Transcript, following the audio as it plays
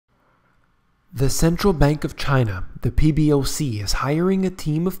The Central Bank of China, the PBOC, is hiring a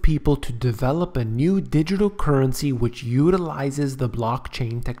team of people to develop a new digital currency which utilizes the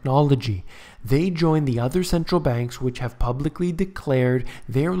blockchain technology. They join the other central banks which have publicly declared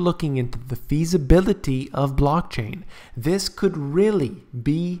they're looking into the feasibility of blockchain. This could really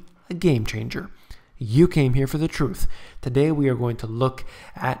be a game changer. You came here for the truth. Today we are going to look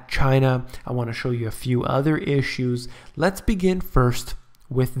at China. I want to show you a few other issues. Let's begin first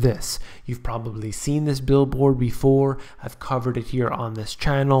with this. You've probably seen this billboard before. I've covered it here on this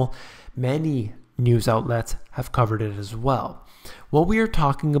channel. Many news outlets have covered it as well. What we are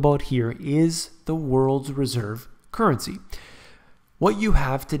talking about here is the world's reserve currency. What you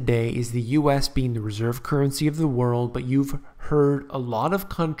have today is the US being the reserve currency of the world, but you've heard a lot of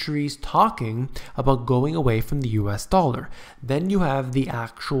countries talking about going away from the US dollar. Then you have the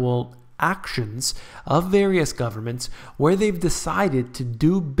actual actions of various governments where they've decided to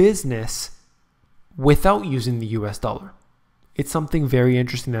do business without using the US dollar. It's something very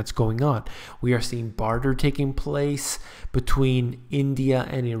interesting that's going on. We are seeing barter taking place between India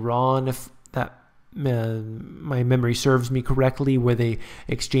and Iran, if that my memory serves me correctly, where they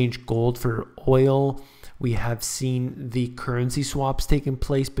exchange gold for oil. We have seen the currency swaps taking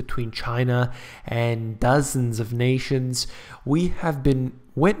place between China and dozens of nations. We have been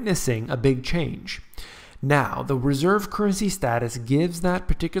witnessing a big change. Now, the reserve currency status gives that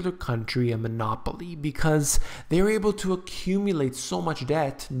particular country a monopoly because they're able to accumulate so much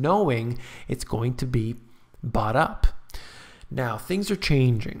debt knowing it's going to be bought up. Now, things are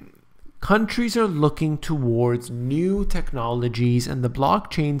changing. Countries are looking towards new technologies, and the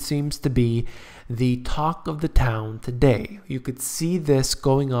blockchain seems to be the talk of the town today. You could see this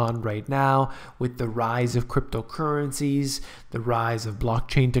going on right now with the rise of cryptocurrencies, the rise of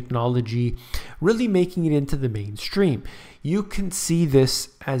blockchain technology, really making it into the mainstream. You can see this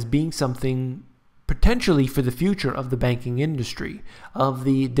as being something potentially for the future of the banking industry, of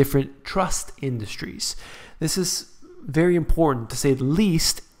the different trust industries. This is very important, to say the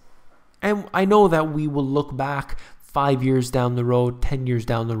least. And I know that we will look back 5 years down the road, 10 years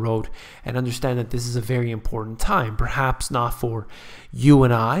down the road, and understand that this is a very important time. Perhaps not for you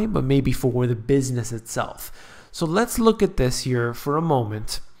and I, but maybe for the business itself. So let's look at this here for a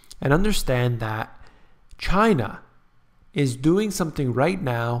moment and understand that China is doing something right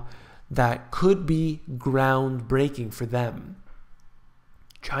now that could be groundbreaking for them.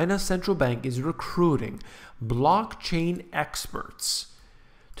 China's central bank is recruiting blockchain experts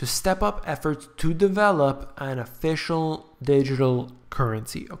to step up efforts to develop an official digital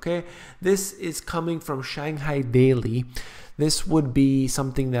currency. Okay, this is coming from Shanghai Daily. This would be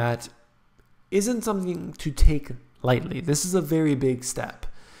something that isn't something to take lightly. This is a very big step.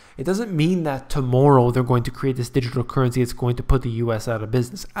 It doesn't mean that tomorrow they're going to create this digital currency that's going to put the US out of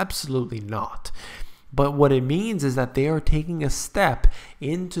business. Absolutely not. But what it means is that they are taking a step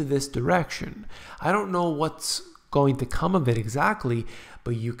into this direction. I don't know what's going to come of it exactly,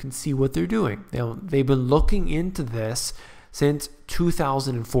 but you can see what they're doing. They've been looking into this since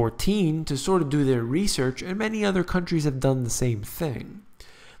 2014 to sort of do their research, and many other countries have done the same thing.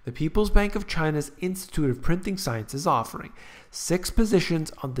 The People's Bank of China's Institute of Printing Science is offering 6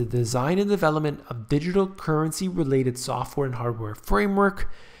 positions on the design and development of digital currency related software and hardware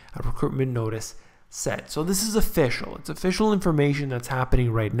framework, a recruitment notice said. So this is official. It's official information that's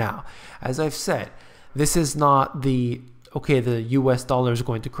happening right now. As I've said, this is not the US dollar is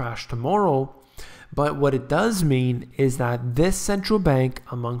going to crash tomorrow, but what it does mean is that this central bank,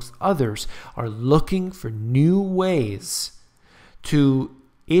 amongst others, are looking for new ways to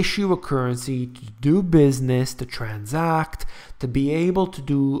issue a currency, to do business, to transact, to be able to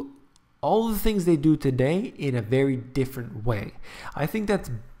do all the things they do today in a very different way. I think that's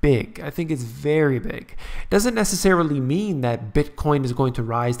big. I think it's very big. It doesn't necessarily mean that Bitcoin is going to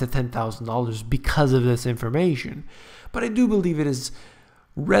rise to $10,000 because of this information, but I do believe it is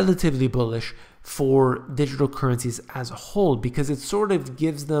relatively bullish for digital currencies as a whole because it sort of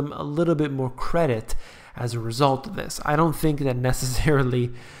gives them a little bit more credit as a result of this. I don't think that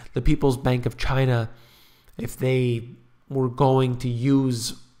necessarily the People's Bank of China, if they were going to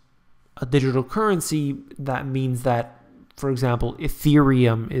use a digital currency, that means that, for example,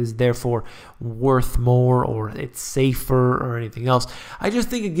 Ethereum is therefore worth more or it's safer or anything else. I just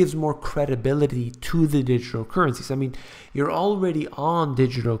think it gives more credibility to the digital currencies. I mean, you're already on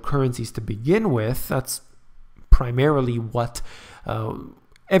digital currencies to begin with. That's primarily what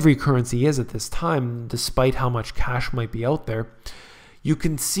every currency is at this time, despite how much cash might be out there. You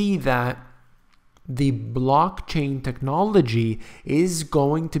can see that the blockchain technology is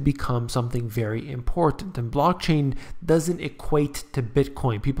going to become something very important. And blockchain doesn't equate to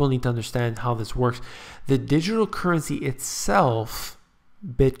Bitcoin. People need to understand how this works. The digital currency itself,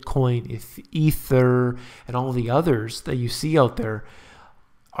 Bitcoin, Ether, and all the others that you see out there,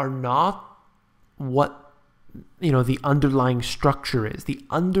 are not what the underlying structure is. The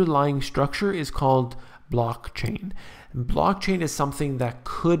underlying structure is called blockchain. And blockchain is something that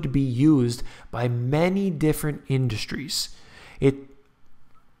could be used by many different industries. It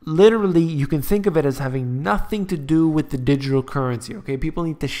literally, you can think of it as having nothing to do with the digital currency. Okay, people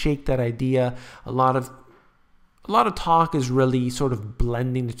need to shake that idea. A lot of talk is really sort of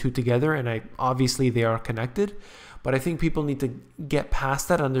blending the two together, and obviously they are connected. But I think people need to get past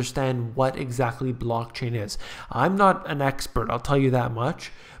that, understand what exactly blockchain is. I'm not an expert, I'll tell you that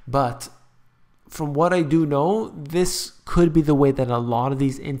much, but from what I do know, this could be the way that a lot of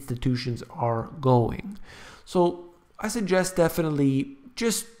these institutions are going. So I suggest definitely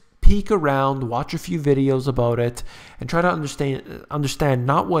just peek around, watch a few videos about it, and try to understand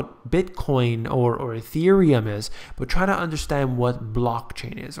not what Bitcoin or Ethereum is, but try to understand what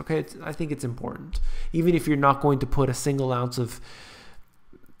blockchain is. Okay, I think it's important, even if you're not going to put a single ounce of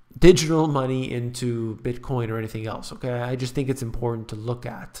digital money into Bitcoin or anything else. Okay, I just think it's important to look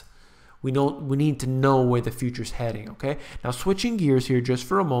at. We need to know where the future's heading, okay? Now, switching gears here just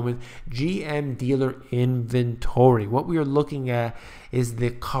for a moment, GM dealer inventory. What we are looking at is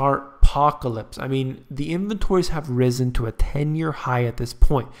the car apocalypse. I mean, the inventories have risen to a 10-year high at this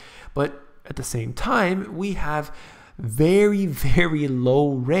point. But at the same time, we have very, very low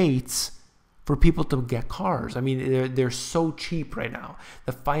rates for people to get cars. I mean, they're so cheap right now.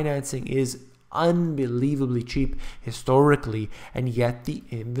 The financing is unbelievably cheap historically, and yet the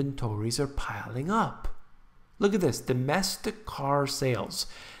inventories are piling up. Look at this, domestic car sales.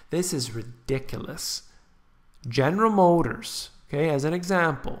 This is ridiculous. General Motors, okay, as an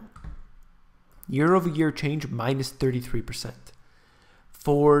example, year-over-year change minus 33%.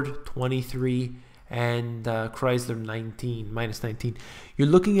 Ford 23 and Chrysler 19, minus 19. You're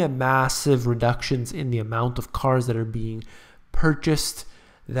looking at massive reductions in the amount of cars that are being purchased,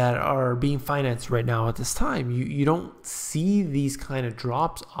 that are being financed right now at this time. You don't see these kind of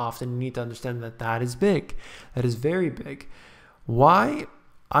drops often. You need to understand that that is big. That is very big. Why?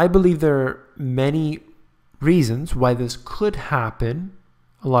 I believe there are many reasons why this could happen.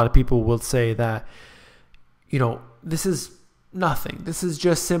 A lot of people will say that, this is nothing. This is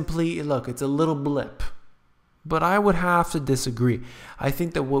just simply, look, it's a little blip. But I would have to disagree. I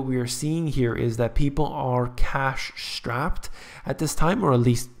think that what we are seeing here is that people are cash strapped at this time, or at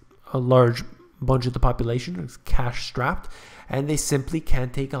least a large bunch of the population is cash strapped, and they simply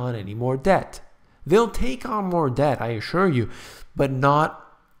can't take on any more debt. They'll take on more debt, I assure you, but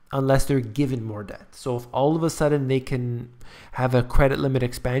not unless they're given more debt. So if all of a sudden they can have a credit limit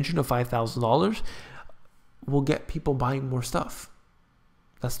expansion of $5,000, we'll get people buying more stuff.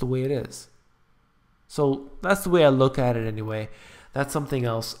 That's the way it is. So that's the way I look at it anyway. That's something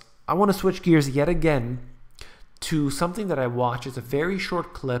else. I want to switch gears yet again to something that I watch. It's a very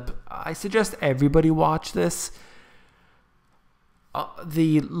short clip. I suggest everybody watch this.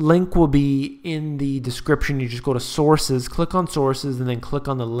 The link will be in the description. You just go to sources, click on sources, and then click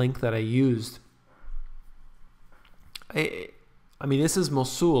on the link that I used. I mean, this is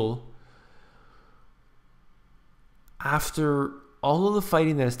Mosul. After all of the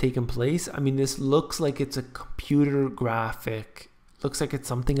fighting that has taken place, I mean, this looks like it's a computer graphic. Looks like it's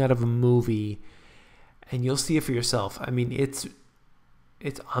something out of a movie. And you'll see it for yourself. I mean, it's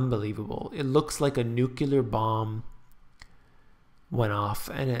unbelievable. It looks like a nuclear bomb went off.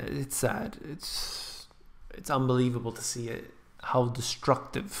 And it's sad. It's unbelievable to see it, how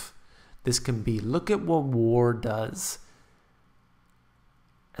destructive this can be. Look at what war does.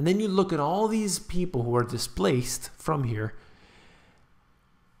 And then you look at all these people who are displaced from here.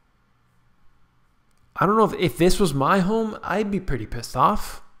 I don't know if this was my home, I'd be pretty pissed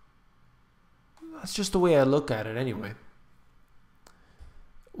off. That's just the way I look at it anyway.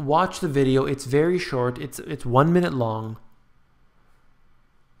 Watch the video. It's very short. It's 1 minute long.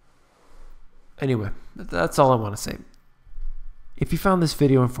 Anyway, that's all I want to say. If you found this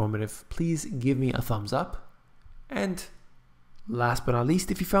video informative, please give me a thumbs up. And last but not least,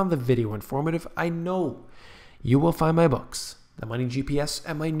 if you found the video informative, I know you will find my books, The Money GPS,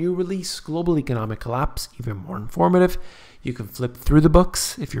 and my new release, Global Economic Collapse, even more informative. You can flip through the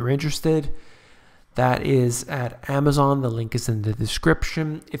books if you're interested. That is at Amazon. The link is in the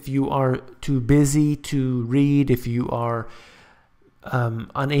description. If you are too busy to read, if you are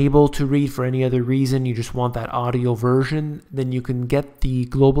unable to read for any other reason, you just want that audio version, then you can get the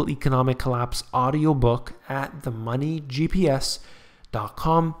Global Economic Collapse audiobook at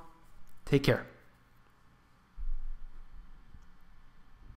themoneygps.com. Take care.